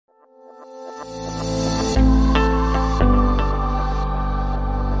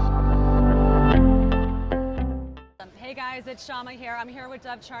it's Syama here. I'm here with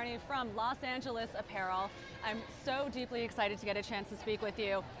Dov Charney from Los Angeles Apparel. I'm so deeply excited to get a chance to speak with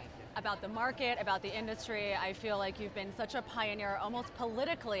you about the market, about the industry. I feel like you've been such a pioneer, almost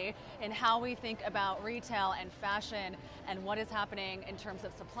politically, in how we think about retail and fashion and what is happening in terms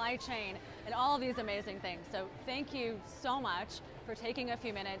of supply chain and all of these amazing things. So thank you so much for taking a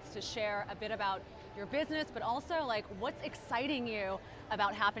few minutes to share a bit about your business, but also like what's exciting you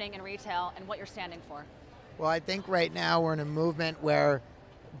about happening in retail and what you're standing for. Well, I think right now we're in a movement where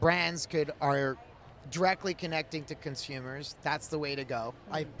brands are directly connecting to consumers. That's the way to go.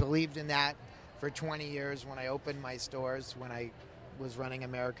 I believed in that for 20 years when I opened my stores. When I was running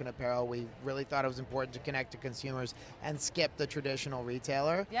American Apparel, we really thought it was important to connect to consumers and skip the traditional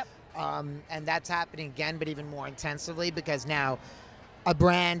retailer. Yep. And that's happening again, but even more intensively, because now a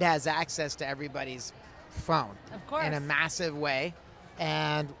brand has access to everybody's phone. Of course. In a massive way.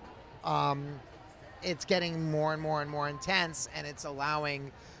 And it's getting more and more and more intense, and it's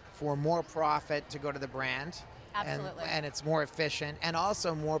allowing for more profit to go to the brand. Absolutely. And it's more efficient, and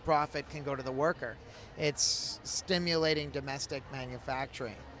also more profit can go to the worker. It's stimulating domestic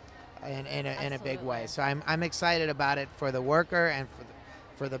manufacturing in a big way. So I'm excited about it for the worker and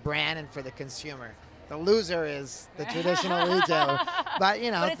for the brand and for the consumer. The loser is the traditional retailer, but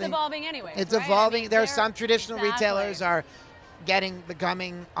you know, but it's evolving anyway. It's right? evolving. I mean, There's some traditional exactly. retailers are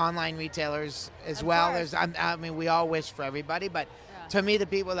becoming online retailers as Of well. course. I mean, we all wish for everybody, but to me, the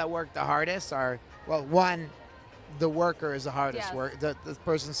people that work the hardest are, well, one, the worker is the hardest Yes. work, the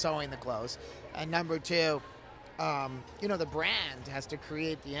person sewing the clothes, and number two, you know, the brand has to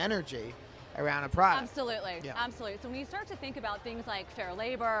create the energy around a product. Absolutely, Yeah. absolutely. So when you start to think about things like fair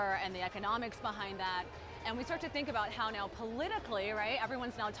labor and the economics behind that, and we start to think about how now politically, right,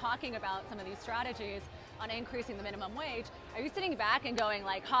 everyone's now talking about some of these strategies on increasing the minimum wage, are you sitting back and going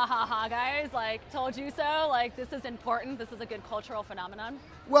like, ha ha ha guys, like told you so, like this is important, this is a good cultural phenomenon?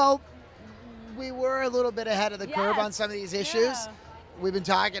 Well, we were a little bit ahead of the curve on some of these issues. Yeah. We've been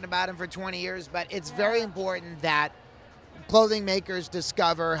talking about them for 20 years, but it's very important that clothing makers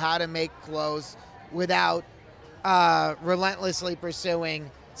discover how to make clothes without relentlessly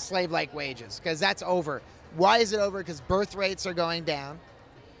pursuing slave-like wages, because that's over. Why is it over? Because birth rates are going down.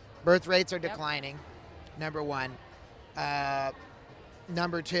 Birth rates are declining, number one.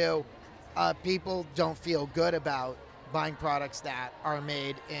 Number two, people don't feel good about buying products that are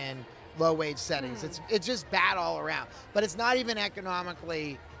made in low-wage settings. It's just bad all around. But it's not even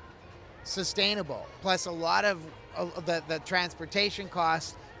economically sustainable. Plus, a lot of the transportation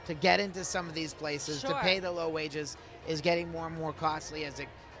costs to get into some of these places, to pay the low wages, is getting more and more costly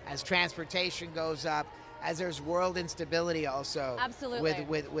as transportation goes up, as there's world instability also. Absolutely.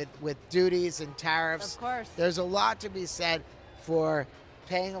 With duties and tariffs. Of course. There's a lot to be said for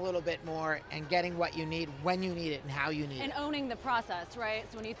paying a little bit more and getting what you need when you need it and how you need it. And owning the process, right?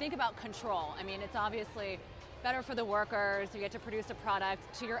 So when you think about control, I mean, it's obviously better for the workers. You get to produce a product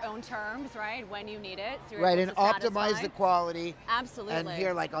to your own terms, right? When you need it. So you're Right, able and to optimize satisfy. the quality. Absolutely. And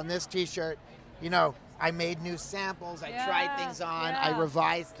here, like on this t-shirt, you know, I made new samples, I tried things on, I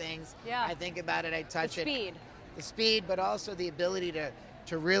revised things, I think about it, I touch it. The speed, but also the ability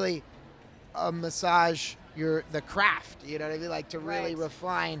to really massage the craft, you know what I mean? Like to really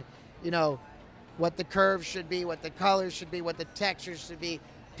refine, you know, what the curves should be, what the colors should be, what the textures should be,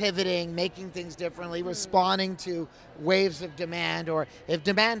 pivoting, making things differently, responding to waves of demand, or if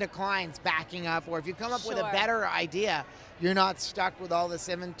demand declines, backing up, or if you come up with a better idea, you're not stuck with all this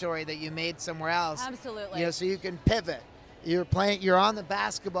inventory that you made somewhere else. Absolutely. You know, so you can pivot. You're on the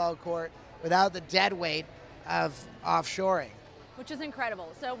basketball court without the dead weight of offshoring. Which is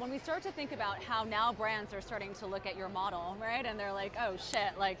incredible. So when we start to think about how now brands are starting to look at your model, right? And they're like, oh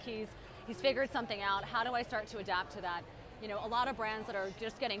shit, like he's figured something out. How do I start to adapt to that? You know, a lot of brands that are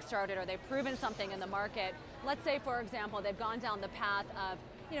just getting started, or they've proven something in the market. Let's say, for example, they've gone down the path of,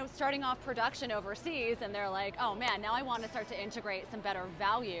 you know, starting off production overseas, and they're like, oh man, now I want to start to integrate some better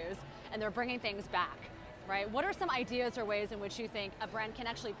values, and they're bringing things back, right? What are some ideas or ways in which you think a brand can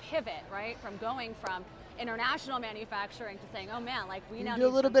actually pivot, right, from going from international manufacturing to saying, oh man, like we now need to do a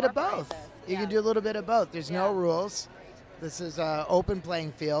little bit of incorporate both. this. You can do a little bit of both. There's no rules. This is an open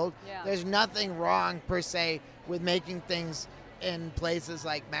playing field. There's nothing wrong per se with making things in places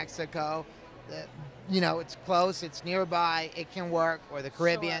like Mexico. You know, it's close, it's nearby, it can work, or the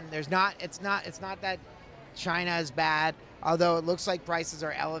Caribbean. It's not that China is bad, although it looks like prices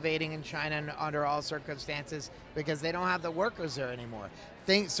are elevating in China under all circumstances because they don't have the workers there anymore.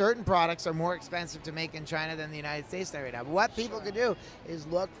 Certain products are more expensive to make in China than the United States right now. But what people could do is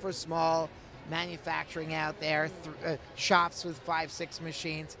look for small manufacturing out there, shops with 5-6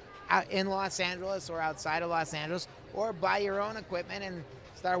 machines out in Los Angeles or outside of Los Angeles, or buy your own equipment and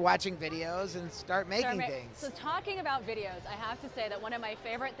start watching videos and start making things. So talking about videos, I have to say that one of my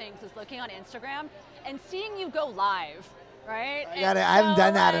favorite things is looking on Instagram and seeing you go live, right? I haven't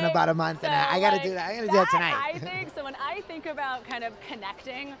done that in about a month and a half. I got to do that. I'm going to do that tonight. I think, so when I think about kind of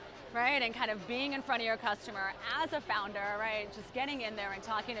connecting, right, and kind of being in front of your customer as a founder, right, just getting in there and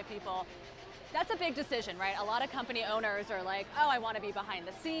talking to people, that's a big decision, right? A lot of company owners are like, oh, I want to be behind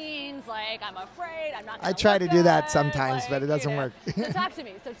the scenes, like, I'm afraid, I'm not gonna I try to do that good, sometimes, like, but it doesn't work. So talk to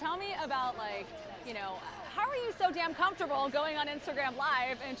me. So tell me about, like, you know, how are you so damn comfortable going on Instagram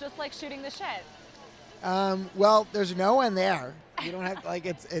Live and just like shooting the shit? Well, there's no one there. You don't have, like,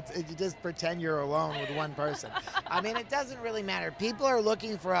 you just pretend you're alone with one person. I mean, it doesn't really matter. People are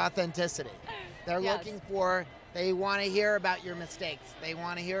looking for authenticity. They're looking for, they want to hear about your mistakes. They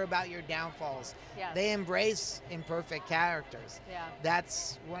want to hear about your downfalls. Yes. They embrace imperfect characters. Yeah.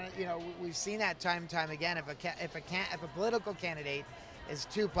 That's one, you know, we've seen that time and time again. If a political candidate is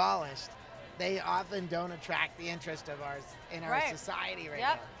too polished, they often don't attract the interest of our society right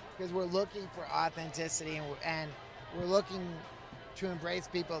now. Because we're looking for authenticity and we're looking to embrace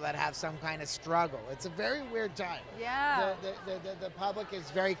people that have some kind of struggle. It's a very weird time. Yeah. The public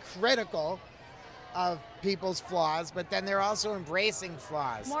is very critical of people's flaws, but then they're also embracing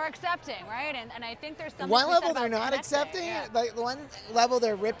flaws. More accepting, right? And I think there's something one level they're not accepting it. Like one level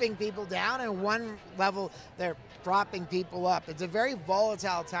they're ripping people down, and one level they're propping people up. It's a very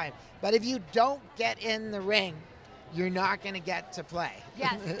volatile time. But if you don't get in the ring, you're not going to get to play.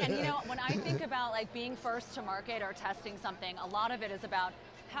 Yes, and you know, when I think about like being first to market or testing something, a lot of it is about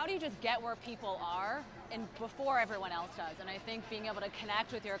how do you just get where people are and before everyone else does. And I think being able to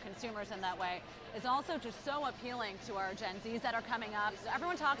connect with your consumers in that way is also just so appealing to our Gen Zs that are coming up. So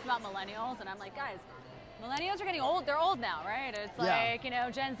everyone talks about millennials, and I'm like, guys, millennials are getting old. They're old now, right? It's like, you know,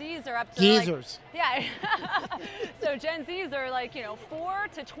 Gen Zs are up to geezers. Like, so Gen Zs are like, you know, 4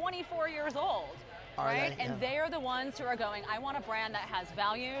 to 24 years old. Right? And they are the ones who are going, I want a brand that has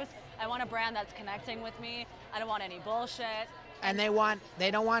values. I want a brand that's connecting with me. I don't want any bullshit. And they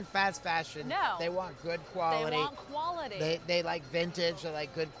don't want fast fashion. No. They want good quality. They want quality. They like vintage. They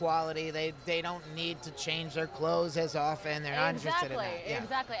like good quality. They don't need to change their clothes as often. They're not interested in that. Yeah.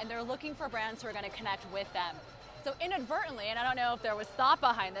 Exactly. And they're looking for brands who are going to connect with them. So inadvertently, and I don't know if there was thought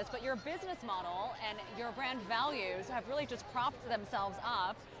behind this, but your business model and your brand values have really just propped themselves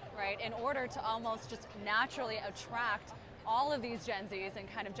up, right, in order to almost just naturally attract all of these Gen Zs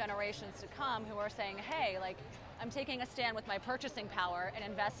and kind of generations to come who are saying, hey, like, I'm taking a stand with my purchasing power and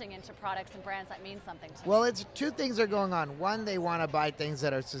investing into products and brands that mean something to me. Well, it's two things are going on. One, they want to buy things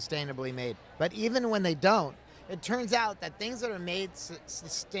that are sustainably made. But even when they don't, it turns out that things that are made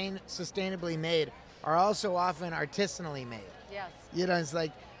sustainably made are also often artisanally made. Yes. You know, it's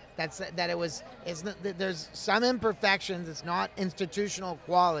like, it's not, there's some imperfections. It's not institutional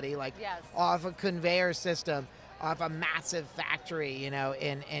quality, like off a conveyor system, off a massive factory, you know,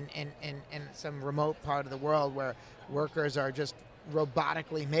 in some remote part of the world where workers are just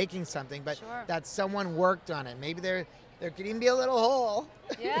robotically making something, but that someone worked on it. Maybe there could even be a little hole,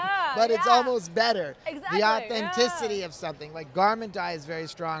 but it's almost better. Exactly. The authenticity of something, like garment dye is very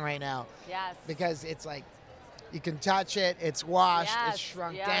strong right now. Yes. Because it's like, you can touch it, it's washed, it's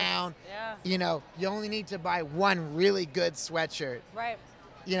shrunk down. Yeah. You know, you only need to buy one really good sweatshirt. Right.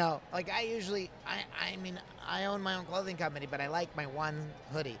 You know, like I usually, I mean, I own my own clothing company, but I like my one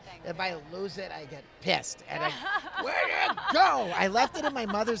hoodie. If I lose it, I get pissed. And where did it go? I left it in my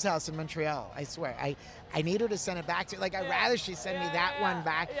mother's house in Montreal, I swear. I need her to send it back to, like, I'd rather she send me that one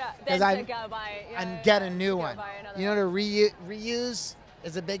back because and get a new one. You know, to reuse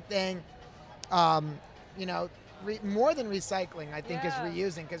is a big thing. You know, more than recycling, I think, is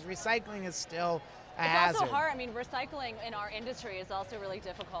reusing, because recycling is still a hazard. It's also hard. I mean, recycling in our industry is also really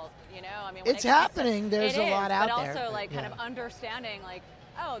difficult, you know? I mean, it's happening. There's a lot out there. But also, like, kind of understanding, like,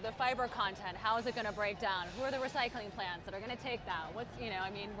 oh, the fiber content, how is it going to break down? Who are the recycling plants that are going to take that? What's, you know,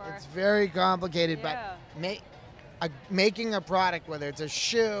 I mean, it's very complicated, but making a product, whether it's a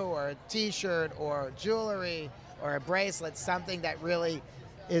shoe or a T-shirt or jewelry or a bracelet, something that really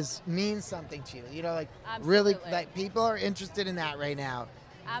means something to you. You know, like really, like people are interested in that right now.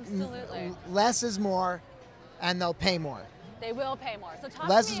 Absolutely. Less is more, and they'll pay more. They will pay more. So talk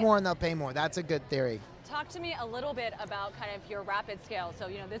less is more, and they'll pay more. That's a good theory. Talk to me a little bit about kind of your rapid scale. So,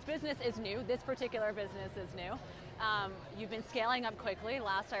 you know, this business is new. This particular business is new. You've been scaling up quickly.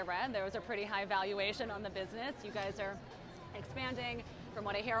 Last I read, there was a pretty high valuation on the business. You guys are expanding. From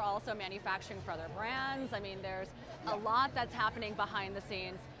what I hear, also manufacturing for other brands. I mean, there's a lot that's happening behind the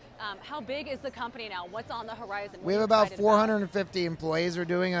scenes. How big is the company now? What's on the horizon? We have about 450 employees. We're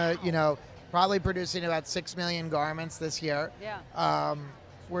doing a, you know, probably producing about 6 million garments this year. Yeah.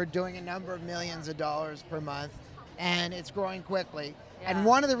 We're doing a number of millions of dollars per month, and it's growing quickly. Yeah. And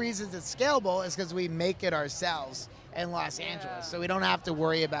one of the reasons it's scalable is because we make it ourselves in Los Angeles. So we don't have to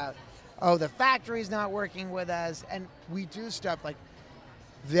worry about, oh, the factory's not working with us. And we do stuff like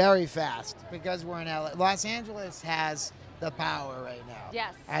very fast because we're in LA. Los Angeles has the power right now.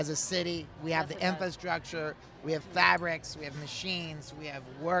 Yes. As a city, we have the infrastructure, we have fabrics, we have machines, we have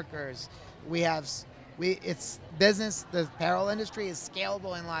workers, it's business, the apparel industry is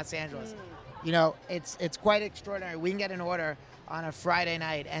scalable in Los Angeles. You know, it's quite extraordinary. We can get an order on a Friday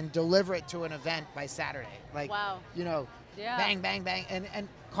night and deliver it to an event by Saturday. Like, wow. You know, bang, bang, bang. And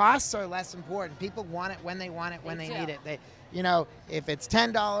costs are less important. People want it when they want it, when they need it. You know, if it's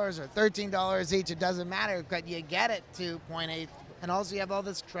 $10 or $13 each, it doesn't matter, but you get it to point A. And also you have all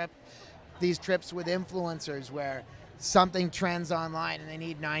these trips with influencers where something trends online and they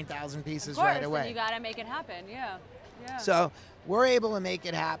need 9,000 pieces right away. And you got to make it happen, yeah. So we're able to make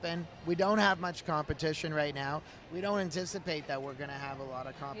it happen. We don't have much competition right now. We don't anticipate that we're going to have a lot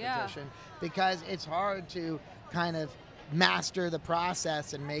of competition because it's hard to kind of master the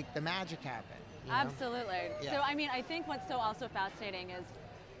process and make the magic happen. You know? Absolutely. Yeah. So, I mean, I think what's so also fascinating is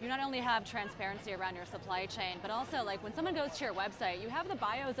you not only have transparency around your supply chain, but also like when someone goes to your website, you have the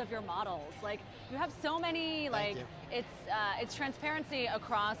bios of your models. Like you have so many, like it's transparency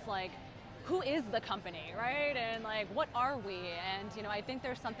across like who is the company, right? And like what are we? And you know, I think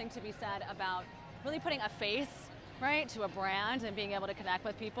there's something to be said about really putting a face, right, to a brand and being able to connect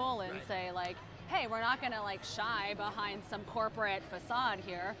with people and say like, hey, we're not going to like shy behind some corporate facade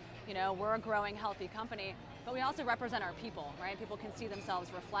here. You know, we're a growing, healthy company, but we also represent our people, right? People can see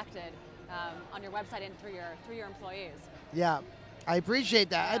themselves reflected on your website and through your employees. Yeah, I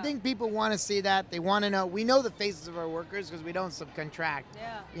appreciate that. I think people want to see that. They want to know. We know the faces of our workers because we don't subcontract.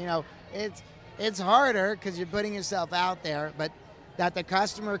 Yeah. You know, it's harder because you're putting yourself out there, but that the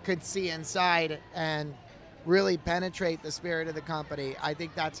customer could see inside and really penetrate the spirit of the company. I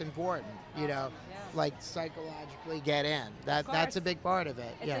think that's important. You know. Like psychologically get in. That's a big part of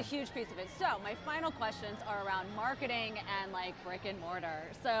it. It's a huge piece of it. So my final questions are around marketing and like brick and mortar.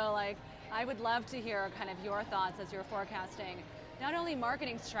 So like I would love to hear kind of your thoughts as you're forecasting not only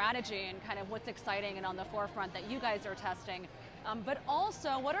marketing strategy and kind of what's exciting and on the forefront that you guys are testing, but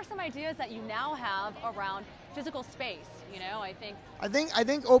also what are some ideas that you now have around physical space? You know, I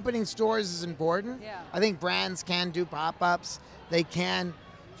think opening stores is important. Yeah. I think brands can do pop-ups. They can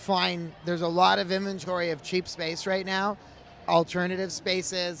there's a lot of inventory of cheap space right now, alternative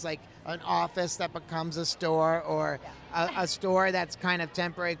spaces like an office that becomes a store or a store that's kind of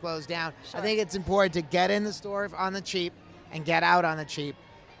temporary closed down. Sure. I think it's important to get in the store on the cheap and get out on the cheap.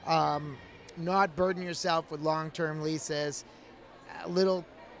 Not burden yourself with long-term leases, little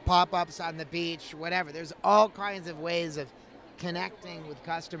pop-ups on the beach, whatever. There's all kinds of ways of connecting with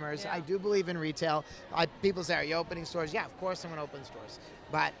customers. I do believe in retail. People say, are you opening stores? Yeah, of course I'm going to open stores.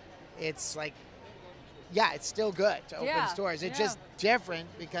 But it's like, it's still good to open stores. It's just different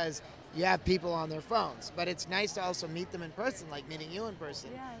because you have people on their phones. But it's nice to also meet them in person, like meeting you in person.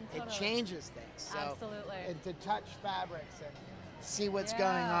 Yeah, it changes things. So, absolutely. And to touch fabrics and see what's going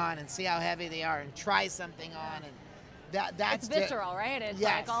on and see how heavy they are and try something on. And that's it's visceral, right? It's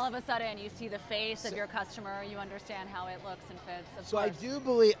like all of a sudden you see the face of your customer, you understand how it looks and fits. So I do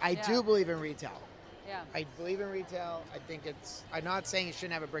believe in retail. Yeah. I believe in retail. I think I'm not saying you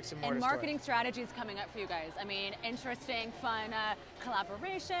shouldn't have a bricks and mortar store. And marketing strategies coming up for you guys. I mean, interesting, fun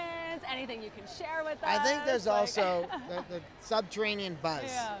collaborations, anything you can share with us. I think there's also the subterranean buzz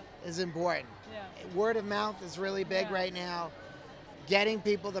is important. Yeah. Word of mouth is really big right now. Getting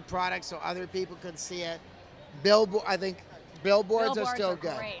people the product so other people can see it. I think billboards are still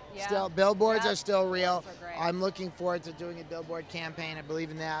good. Great. Yeah. Billboards are still real. I'm looking forward to doing a billboard campaign. I believe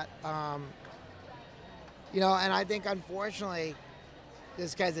in that. You know, and I think unfortunately,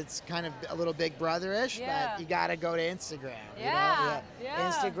 just because it's kind of a little Big Brother-ish, but you got to go to Instagram.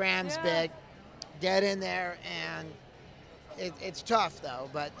 Instagram's big. Get in there, and it's tough though.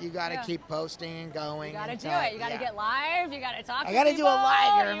 But you got to keep posting and going. You got to do it. You got to get live. You got to talk. I got to do it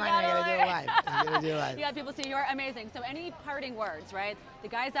live. You're reminding me. I got to do it live. I got to do it live. Yeah, people see you're amazing. So any parting words, right? The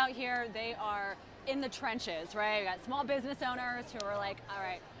guys out here, they are in the trenches, right? You got small business owners who are like, all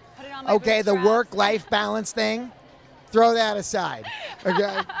right. Okay, the work-life balance thing, throw that aside.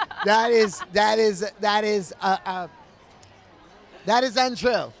 Okay, that is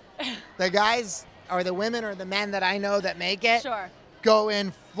untrue. The guys or the women or the men that I know that make it go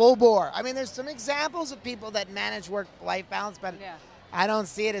in full bore. I mean, there's some examples of people that manage work-life balance, but I don't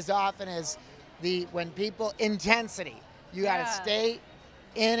see it as often as when people intensity. You got to stay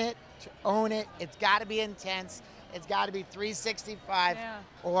in it to own it. It's got to be intense. It's got to be 365,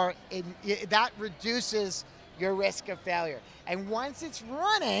 or that reduces your risk of failure. And once it's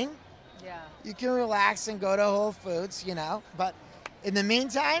running, you can relax and go to Whole Foods, you know. But in the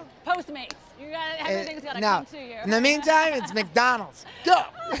meantime, Postmates. Everything's got to come to you. In the meantime, it's McDonald's. Go.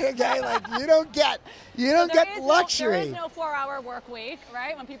 Okay, like you don't get luxury. There is no 4-hour work week,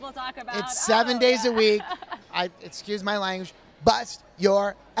 right? When people talk about it's 7 days a week. Excuse my language. Bust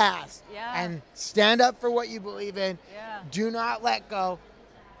your ass and stand up for what you believe in. Do not let go.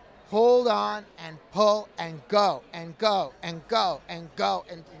 Hold on and pull and go and go and go and go.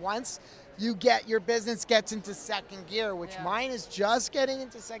 And once your business gets into second gear, which mine is just getting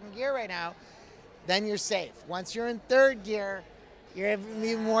into second gear right now, then you're safe. Once you're in third gear, you're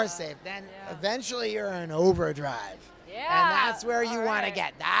even more safe. Then eventually you're in overdrive. And that's where you want to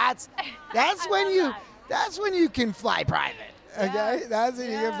get. That's when you can fly private. Okay? That's when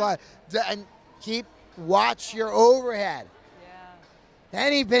you can fly. And watch your overhead.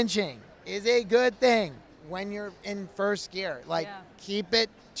 Penny pinching is a good thing when you're in first gear. Like, keep it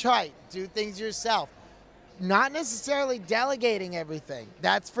tight. Do things yourself. Not necessarily delegating everything.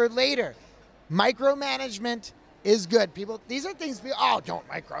 That's for later. Micromanagement is good. These are things don't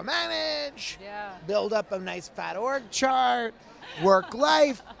micromanage. Build up a nice fat org chart. Work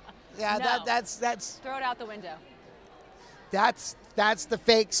life. That's throw it out the window. That's the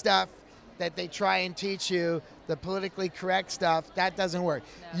fake stuff that they try and teach you, the politically correct stuff. That doesn't work.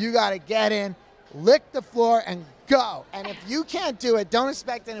 You got to get in, lick the floor, and go. And if you can't do it, don't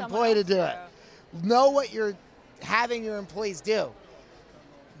expect an employee to do it. Know what you're having your employees do.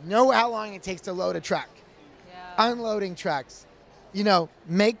 Know how long it takes to load a truck. Unloading trucks. You know,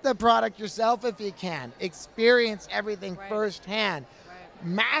 make the product yourself if you can. Experience everything firsthand.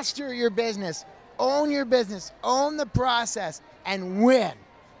 Master your business. Own your business. Own the process and win.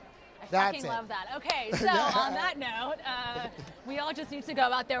 I fucking love that. Okay, so on that note, we all just need to go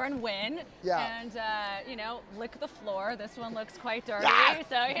out there and win. And, you know, lick the floor. This one looks quite dirty.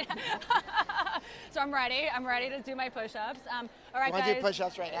 So I'm ready. I'm ready to do my push-ups. All right, guys. Want to do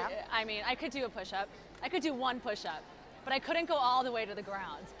push-ups right now? I mean, I could do a push-up. I could do one push-up, but I couldn't go all the way to the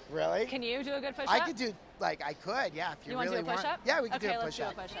ground. Really? Can you do a good push-up? I could do, if you really want. Do a push-up? Yeah, we can do a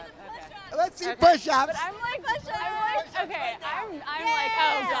push-up. Okay, let's do a push-up. Okay. Let's see push-ups. But I'm like, I'm like,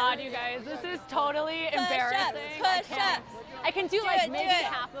 oh God, you guys, this is totally embarrassing. I can do like maybe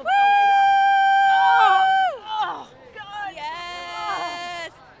half of. Oh God.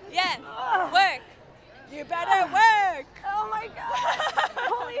 Yes. Work. You better work. Oh my God.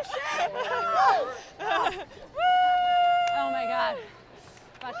 Holy shit. Oh my God.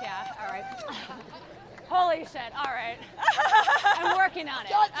 Fuck yeah. All right. Holy shit. All right. I'm working on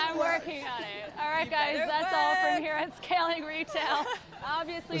it. I'm working on it. All right, guys. That's all from here at Scaling Retail.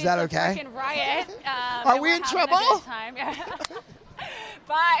 Obviously, is that it's a okay? freaking riot. Are we in trouble?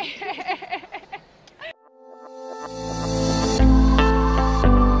 Bye.